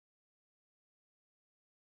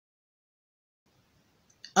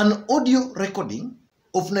An audio recording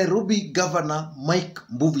of Nairobi Governor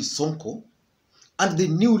Makwiny Sonko and the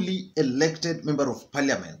newly elected Member of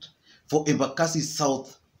Parliament for Embakasi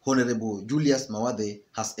South, Honorable Julius Mawathe,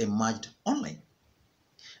 has emerged online.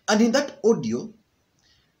 And in that audio,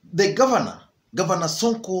 the Governor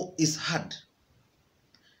Sonko, is heard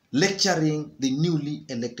lecturing the newly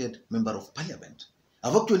elected Member of Parliament.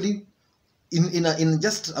 I've actually, in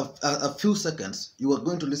just a few seconds, you are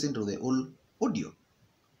going to listen to the whole audio.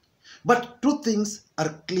 But two things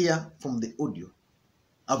are clear from the audio.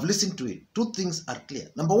 I've listened to it. Two things are clear.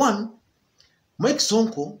 Number one, Mike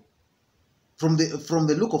Sonko, from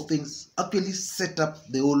the look of things, actually set up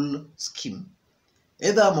the whole scheme.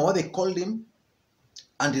 Either Mawathe called him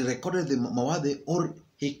and he recorded the Mawathe, or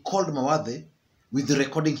he called Mawathe with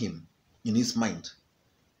recording him in his mind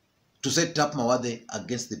to set up Mawathe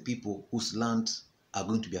against the people whose lands are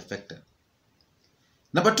going to be affected.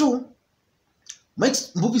 Number two,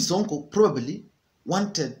 Makwiny Sonko probably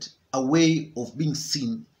wanted a way of being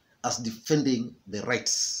seen as defending the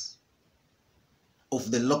rights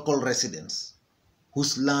of the local residents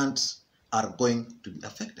whose lands are going to be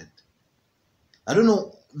affected. I don't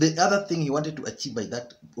know the other thing he wanted to achieve by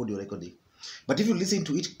that audio recording, but if you listen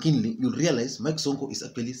to it keenly, you'll realize Makwiny Sonko is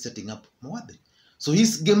actually setting up Mawathe. So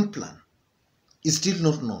his game plan is still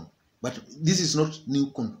not known, but this is not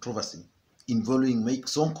new controversy involving Makwiny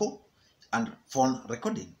Sonko and phone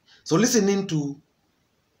recording. So listening to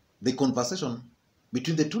the conversation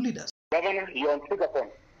between the two leaders. Governor, you're on speakerphone.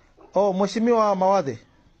 Oh, Mheshimiwa Mawathe.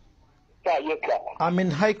 Sir, yes, sir. I'm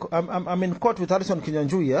in court with Harrison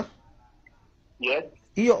Kinyanjui, yeah? Yes.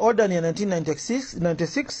 Your order in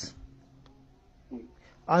 1996,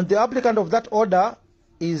 and the applicant of that order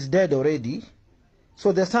is dead already,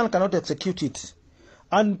 so the son cannot execute it.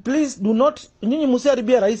 And please do not, nyinyi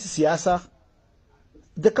musiharibia rais siasa.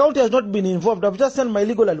 The county has not been involved. I've just sent my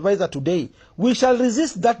legal advisor today. We shall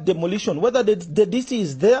resist that demolition. Whether the DC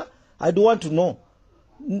is there, I do want to know.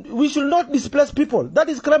 We should not displace people. That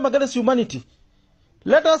is crime against humanity.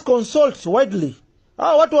 Let us consult widely.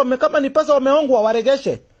 Watu kama ni pesa wameongwa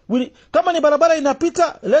waregeshe. Kama ni barabara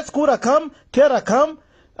inapita, let's Kura come, Kera come,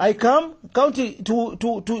 I come, county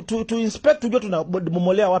to inspect tujue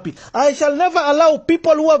tunabomolea wapi. I shall never allow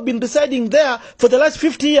people who have been residing there for the last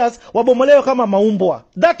 50 years wabomolewe kama maumbwa.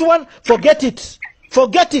 That one, forget it.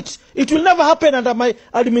 Forget it. It will never happen under my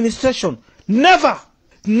administration. Never.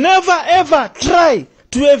 Never ever try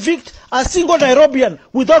to evict a single Nairobian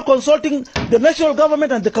without consulting the national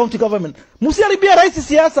government and the county government. Musiharibia rais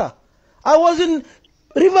siasa. I was in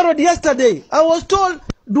River Road yesterday. I was told,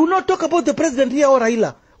 do not talk about the president here or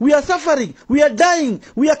Raila. We are suffering. We are dying.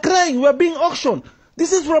 We are crying. We are being auctioned.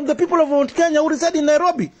 This is from the people of Mount Kenya who reside in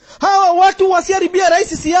Nairobi. Hawa watu wasiharibia rais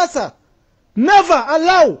siasa. Never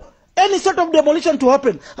allow any sort of demolition to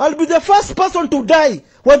happen. I'll be the first person to die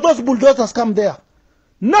when those bulldozers come there.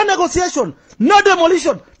 No negotiation, no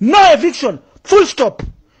demolition, no eviction. Full stop.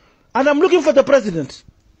 And I'm looking for the president.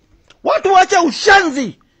 Watu wacha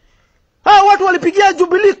ushanzi. Watu walipigia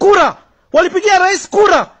Jubilee kura, walipigia rais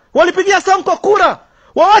kura, walipigia Sonko kura.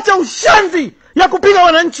 Waacha ushanzi ya kupiga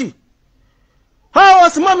wananchi.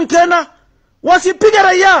 Wasimami tena, wasipige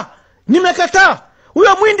raia. Nimekataa.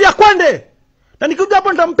 Huyo mwindi akwende. Na nikikuja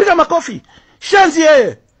hapo nitampiga makofi. Shanzi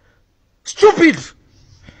yeye. Stupid.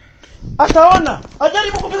 Ataona.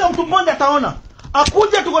 Ajaribu kupiga mtu mmoja ataona.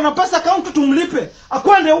 Akuje tuko na pesa account tumlipe.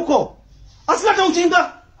 Akwende huko. Asilete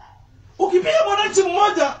ujinga. Ukipiga mwananchi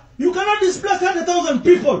mmoja, you cannot displace 100,000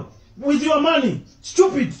 people with your money.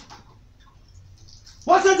 Stupid.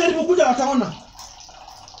 Watu jaribu kuja wataona.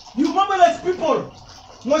 You mobilize people.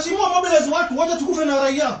 Mheshimiwa mobilize watu, wacha tukufe na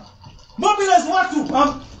raia. Mobilize watu.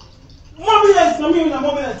 Mobilize na mimi na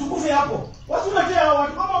mobilize tukufe hapo. Watu natea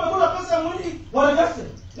watu kama wamekula pesa ya mwindi waregeshe.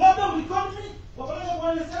 Labda mlikomi wapeleke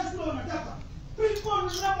kwa NSS ndio wanataka. People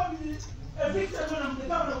will never be evicted when I'm the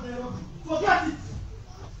governor of Nairobi. Forget it.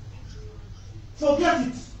 Forget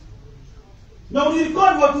it. Now we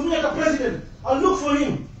record what to me as a president. I'll look for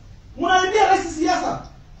him. Munaibia rais siasa.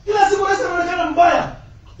 Kila siku rais anaonekana mbaya.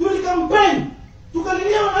 Tuli campaign.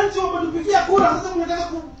 Tukalilia wananchi wametupigia kura. Sasa mnataka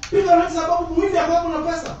kupiga wananchi sababu mwindi hapo na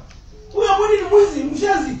pesa. Huyo mwindi ni mwizi,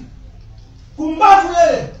 mshenzi. Kumbavu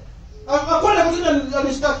yeye. Hakuna kitu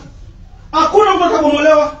anishtaki. Hakuna mtu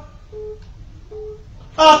atabomolewa.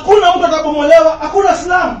 Hakuna mtu atabomolewa. Hakuna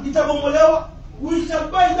slum itabomolewa. We shall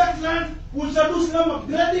buy that land. We shall do slum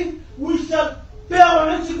upgrading. We shall pay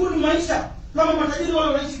wananchi good maisha kama matajiri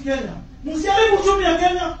wale wanaishi Kenya. Msiharibu uchumi ya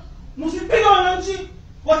Kenya. Msipige wananchi.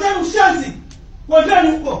 Watani ushazi.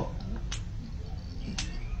 Wajani huko.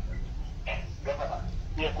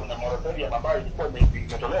 Pia kuna moratorium ambayo ilikuwa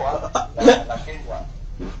imetolewa na Kenya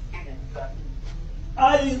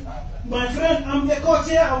My friend, I'm the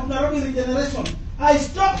co-chair of Nairobi Regeneration. I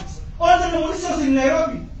stopped all the demolitions in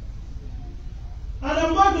Nairobi. And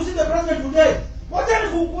I'm going to see the president today. Wacha ni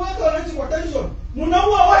kuweka wananchi kwa tension.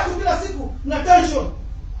 Mnaua watu kila siku na tension.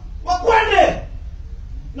 Wakwende.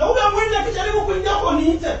 Na ule mwindi akijaribu kuingia kwa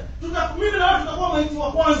niite. Mimi na watu tutakuwa maiti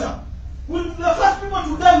wa kwanza. We'll be the first people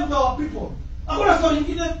to die with our people. Hakuna story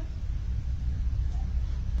nyingine.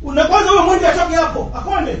 Unakwanza ule mwindi atoke hapo.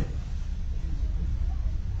 Akwende.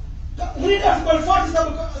 We need to conform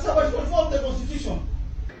the constitution.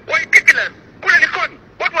 Why particular? Kule Likoni,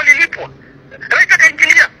 watu walilipwa. Rais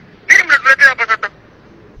akaingilia. Nini mnatuletea hapa sasa?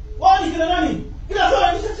 Wao ni kina nani? Kila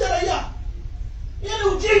saa ni sasa raia. Yeye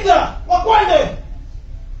ujinga, wakwende.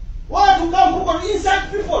 Watu kama huko inside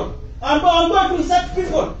people. I'm going to inside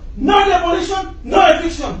people. No demolition, no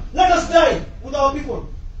eviction. Let us die with our people.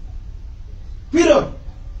 Period.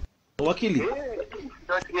 Wakili.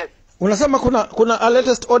 Yes. Unasema kuna a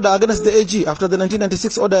latest order against the AG after the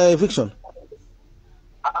 1996 order eviction.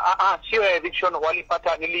 Sio eviction,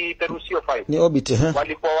 walipata niliperushio file. Ni obit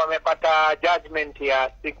Walikuwa wamepata judgment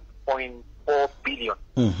ya 6.4 billion.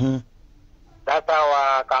 Sasa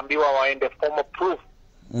wakaambiwa waende formal proof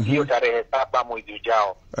hiyo tarehe 7 mwezi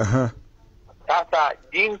ujao. Sasa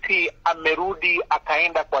jinsi amerudi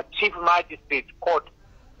akaenda kwa Chief Magistrate Court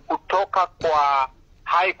kutoka kwa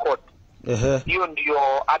High Court. Hiyo ndio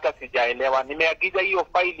hata sijaelewa. Nimeagiza hiyo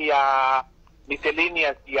file ya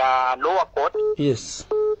miscellaneous ya lower court. Yes.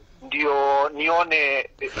 Ndio nione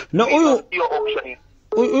no huyu option.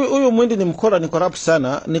 Huyu mwindi ni mkora, ni corrupt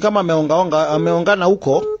sana. Ni kama ameongana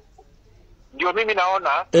huko. Ndio mimi naona.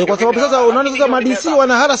 Kwa sababu sasa unaona sasa madisi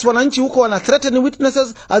wana harass wananchi huko, wana threaten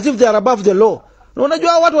witnesses as if they are above the law. Na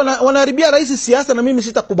unajua watu wanaharibia rais siasa na mimi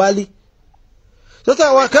sitakubali.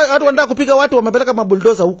 Sasa watu wanataka kupiga watu, wamepeleka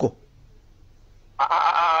mabuldoza huko.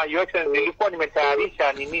 Your Excellency, nilikuwa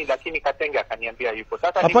nimetayarisha nini lakini Katenge akaniambia yuko.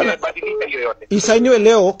 Sasa nimebadilisha hiyo yote. Isainiwe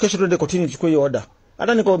leo, kesho tuende kotini tuchukue hiyo order.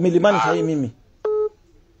 Hata niko milimani sasa mimi.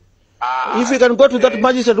 If you can go to that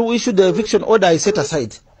magistrate who issued the eviction order I set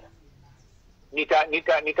aside.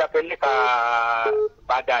 Nitapeleka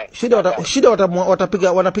baadaye. Shida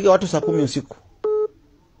watapiga watu saa 10 usiku.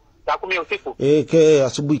 Saa 10 usiku?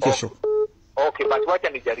 Asubuhi kesho. Okay, basi wacha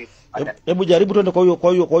nijaribu. Hebu jaribu tuende kwa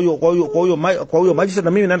huyo magistrate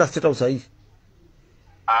na mimi naenda state house hii.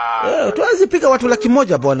 Tuanze piga watu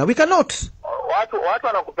 100,000 bwana. We cannot. Watu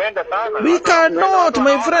wanakupenda sana. We cannot,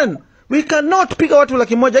 my friend. We cannot piga watu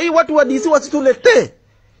 100,000. Hii watu wa DC wasitulete.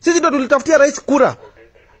 Sisi ndio tulitafutia rais kura.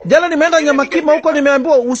 Jana nimeenda Nyamakima huko,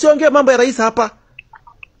 nimeambiwa usiongee mambo ya rais hapa.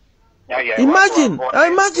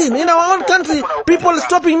 Imagine in our own country people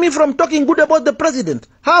stopping me from talking good about the president.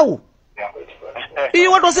 How? Hii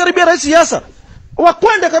watu wasiharibia rais siasa.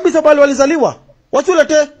 Wakwende kabisa bali walizaliwa.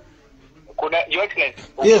 Wasitulete. Kuna Your Excellency,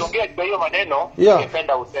 ukiongea kwa hiyo maneno,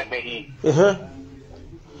 ningependa useme hii.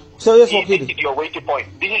 So yes, wakili. This is your weighty point.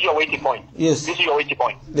 Yes. This is your weighty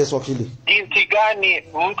point. Yes, wakili. Jinsi gani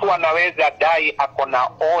mtu anaweza dai akona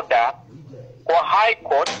order kwa High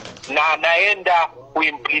Court na anaenda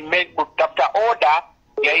kutafuta order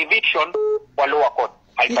ya eviction kwa lower court?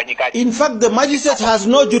 In fact, the magistrate has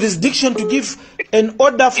no jurisdiction to give an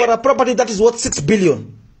order for a property that is worth 6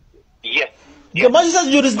 billion. Yes. The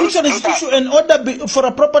magistrate's jurisdiction is to issue an order for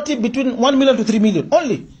a property between 1 million to 3 million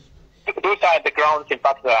only. Those are the grounds in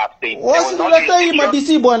fact that I've seen. Wasitulete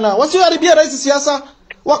madisi bwana. Wasiharibia rais siasa.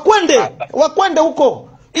 Wakwende huko.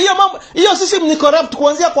 Hiyo system ni corrupt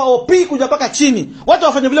kuanzia kwa OP kuja mpaka chini. Watu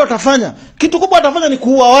wafanye vile watafanya. Kitu kubwa watafanya ni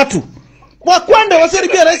kuua watu. Wakwende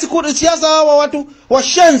wasiharibia rais siasa hawa watu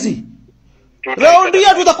washenzi. Raundi hii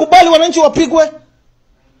tutakubali wananchi wapigwe.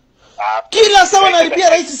 Kila saa wanaharibia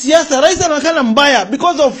rais siasa. Rais anaonekana mbaya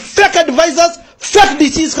because of fake advisors, fake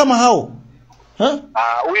DCs kama hao.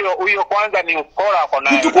 Huyo kwanza ni ukora kwa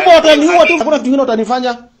naye. Kitu kubwa wataniua tu, hakuna kitu kingine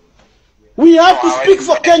watanifanya. We have to speak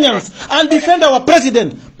for Kenyans and defend our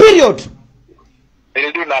president. Period.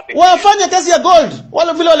 They'll do nothing. Wafanye kazi ya gold.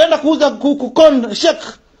 Wale vile walienda kuuza kukon shake.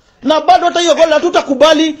 Na bado hata hiyo gold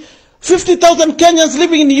hatutakubali. 50,000 Kenyans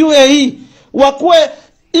living in UAE wakwe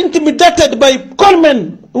intimidated by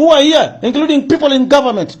conmen who are here, including people in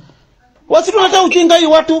government. Wasituleta ujinga hii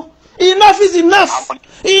watu. Enough is enough.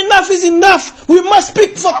 Enough is enough. We must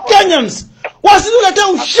speak for Kenyans. Wasitulete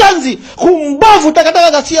ushanzi kumbavu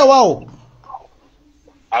takataka ghasia wao.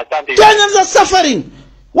 Kenyans are suffering.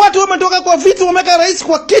 Watu wametoka kwa vitu, wameka rais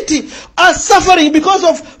kwa kiti, are suffering because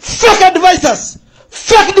of fake advisors,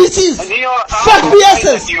 fake DCs, fake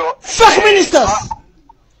BSs, fake ministers.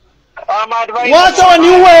 Wacha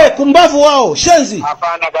waniue, kumbavu wao, shenzi.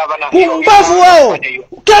 Hapana governor. Kumbavu wao.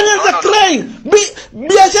 Kenyans are crying.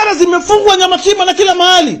 Biashara zimefungwa Nyamakima na kila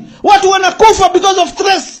mahali. Watu wanakufa because of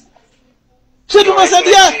stress. Sisi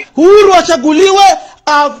tumesaidia Uhuru achaguliwe,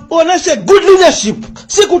 aoneshe good leadership.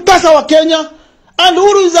 Si kutasa wa Kenya. And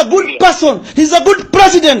Uhuru is a good person. He's a good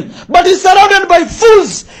president. But he's surrounded by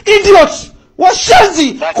fools, idiots,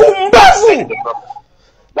 washenzi, kumbavu.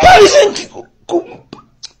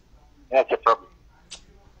 That's a problem.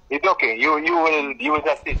 It's okay. You will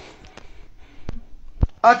assist.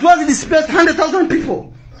 At once displaced 100,000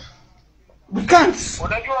 people. We can't.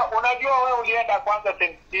 Unajua wewe ulienda kwanza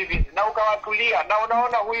St. Stephen's na ukawatulia na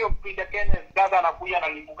unaona huyo Peter Kenneth sasa anakuja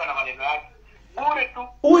analipuka na maneno yake. Bure tu.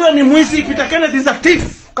 Huyo ni mwizi. Peter Kenneth is a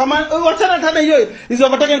thief. Kama wachana tena hiyo is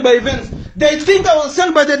overtaken by events. They think I was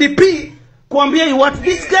sent by the DP kuambia what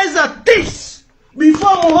these guys are thieves.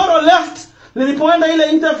 Before Muhoro left, nilipoenda ile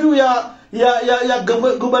interview ya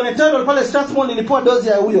gubernatorial pale Strathmore, nilipoa dozi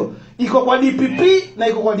ya huyo. Iko kwa DPP na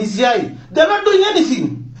iko kwa DCI. They're not doing anything.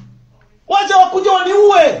 Wacha wakuja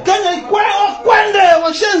waniue. Kenya ikwende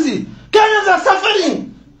washenzi. Kenyans are suffering.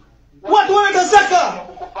 Watu wanateseka.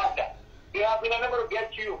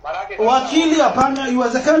 Wakili hapana,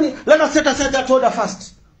 iwezekani. Let us set aside that order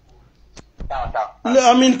first.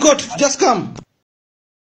 I'm in court. Just come.